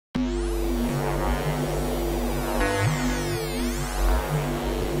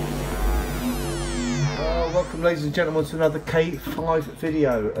welcome ladies and gentlemen to another K5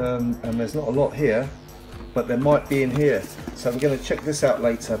 video, and there's not a lot here, but there might be in here, so we're going to check this out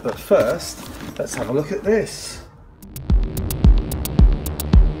later. But first, let's have a look at this.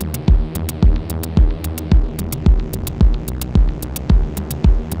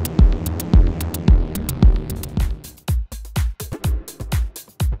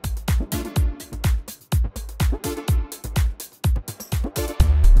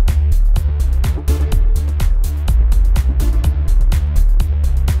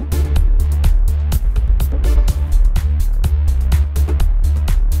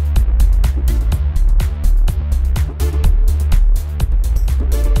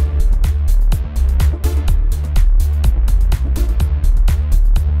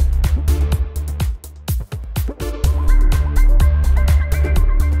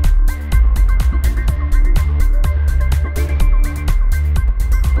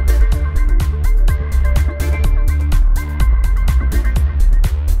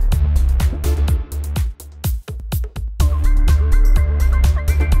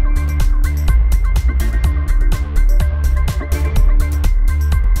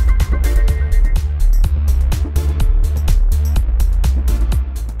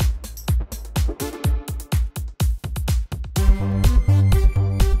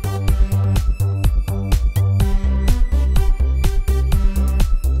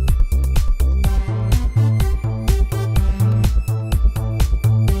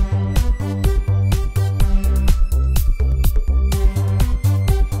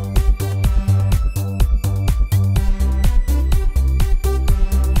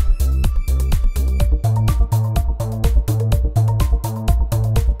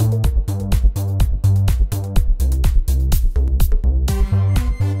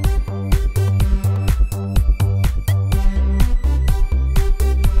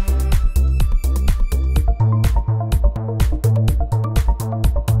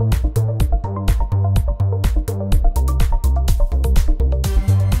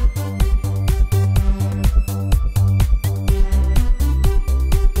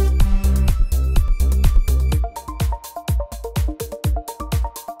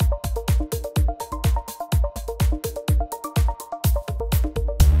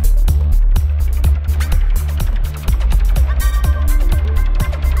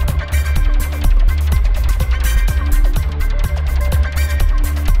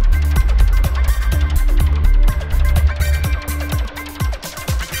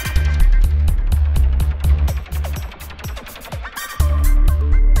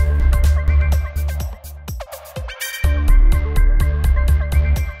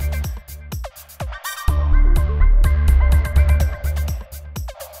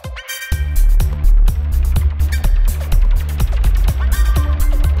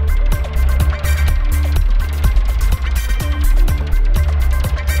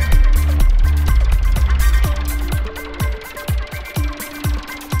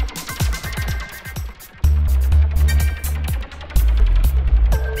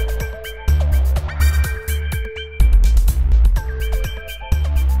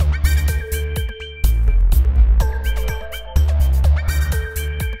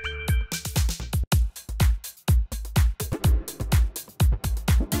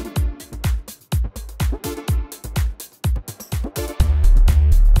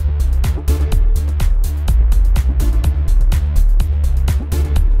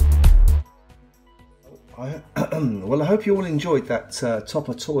 Well, I hope you all enjoyed that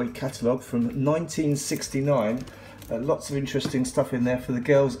Topper toy catalogue from 1969. Lots of interesting stuff in there for the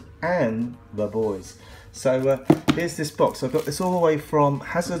girls and the boys. So here's this box. I've got this all the way from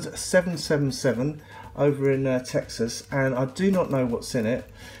Hazard777 over in Texas, and I do not know what's in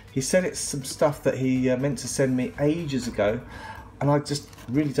it. He said it's some stuff that he meant to send me ages ago, and I just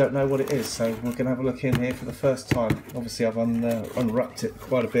really don't know what it is. So we're going to have a look in here for the first time. Obviously I've unwrapped it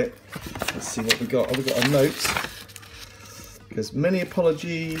quite a bit. Let's see what we got. Oh, we've got a note. Because many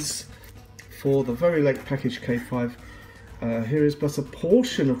apologies for the very late package, K5. Here is but a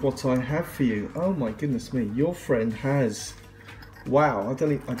portion of what I have for you. Oh my goodness me, your friend has. Wow, I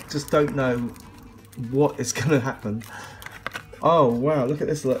just don't know what is going to happen. Oh wow, look at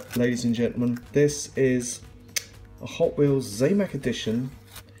this, ladies and gentlemen. This is a Hot Wheels Zamac edition.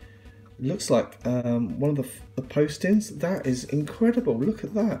 It looks like one of the post-ins. That is incredible. Look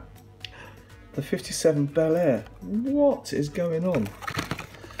at that. The 57 Bel Air. What is going on?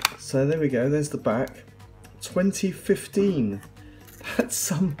 So there we go. There's the back. 2015. That's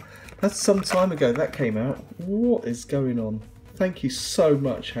some time ago that came out. What is going on? Thank you so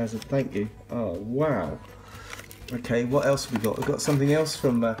much, Hazard. Thank you. Oh wow. Okay, what else have we got? We've got something else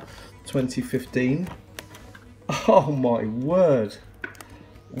from 2015. Oh my word.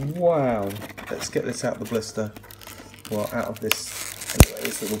 Wow. Let's get this out of the blister. Well, out of this, anyway,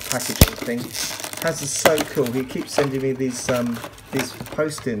 this little packaging thing. Hazard's so cool. He keeps sending me these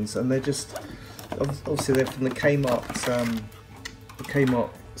post-ins, and they're just, obviously they're from the Kmart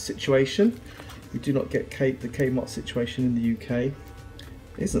situation. We do not get the Kmart situation in the UK.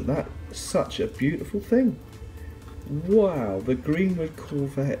 Isn't that such a beautiful thing? Wow, the Greenwood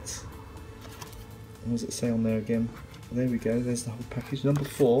Corvette. What does it say on there again? There we go, there's the whole package. Number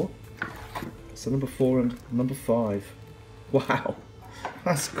 4. So number 4 and number 5. Wow,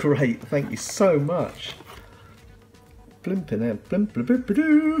 that's great. Thank you so much. Blimping there. Blimp, blimp, blimp,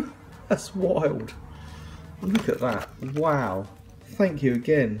 blimp. That's wild. Look at that. Wow. Thank you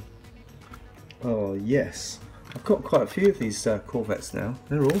again. Oh, yes. I've got quite a few of these Corvettes now.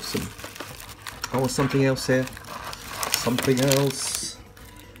 They're awesome. Oh, something else here. Something else.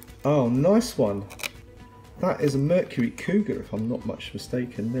 Oh, nice one. That is a Mercury Cougar, if I'm not much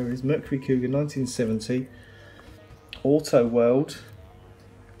mistaken. There is Mercury Cougar 1970. Auto World.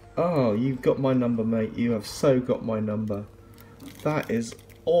 Oh, you've got my number, mate. You have so got my number. That is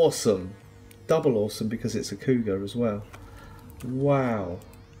awesome. Double awesome because it's a Cougar as well. Wow.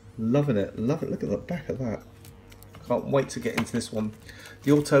 Loving it. Love it. Look at the back of that. Can't wait to get into this one.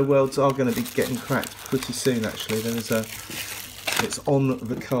 The Auto Worlds are going to be getting cracked pretty soon, actually. It's on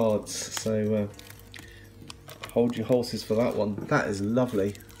the cards, so hold your horses for that one. That is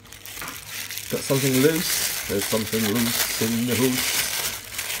lovely. Got something loose. There's something loose in the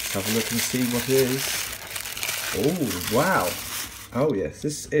hoose. Have a look and see what it is. Oh, wow. Oh, yes.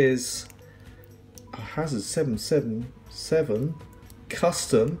 This is a Hazard777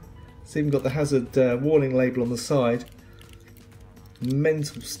 Custom. It's even got the Hazard warning label on the side.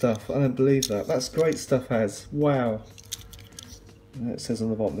 Mental stuff. I don't believe that. That's great stuff, Haz. Wow. And it says on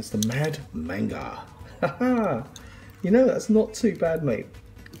the bottom, it's the Mad Manga. Haha. You know, that's not too bad, mate.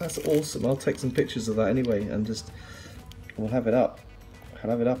 That's awesome. I'll take some pictures of that anyway, and we'll have it up. I'll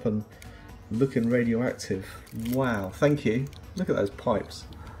have it up and looking radioactive. Wow. Thank you. Look at those pipes.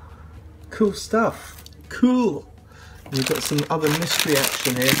 Cool stuff. Cool. We've got some other mystery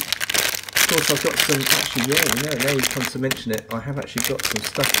action here. Of course, I've got some, actually, yeah, now we've come to mention it, I have actually got some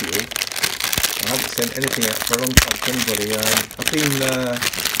stuff for you. I haven't sent anything out for a long time to anybody. I've been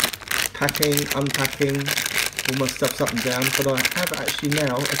packing, unpacking, all my stuff's up and down, but I have actually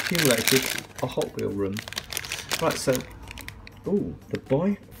now accumulated a Hot Wheel room. Right, so, ooh, the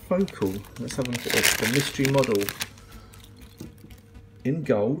bifocal, let's have a look at this, the mystery model in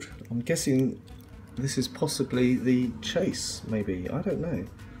gold. I'm guessing this is possibly the Chase, maybe, I don't know.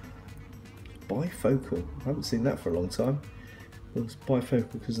 Bifocal, I haven't seen that for a long time. Well, it's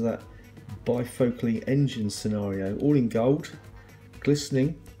bifocal because of that bifocally engine scenario, all in gold,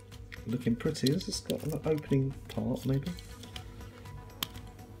 glistening, looking pretty. Has this got an opening part, maybe?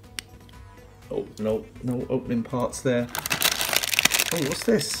 Oh, no opening parts there. Oh, what's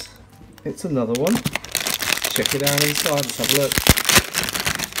this? It's another one. Check it out inside, let's have a look.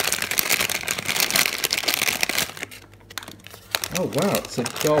 Oh wow, it's a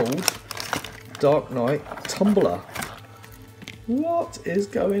gold Dark Knight tumbler. What is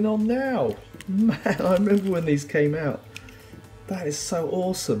going on now? Man, I remember when these came out. That is so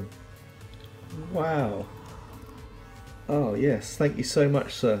awesome. Wow. Oh yes, thank you so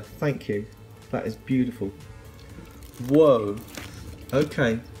much, sir. Thank you. That is beautiful. Whoa.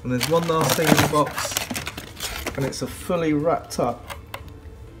 Okay, and there's one last thing in the box, and it's a fully wrapped up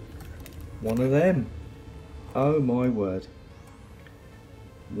one of them. Oh my word.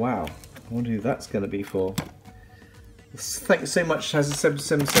 Wow. I wonder who that's going to be for. Thank you so much,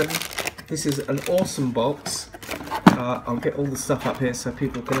 Hazard777. This is an awesome box. I'll get all the stuff up here so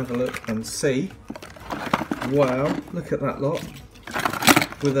people can have a look and see. Wow, look at that lot.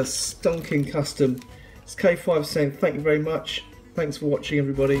 With a stunking custom. It's K5 saying thank you very much. Thanks for watching,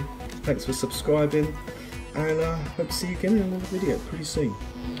 everybody. Thanks for subscribing. And I hope to see you again in another video pretty soon.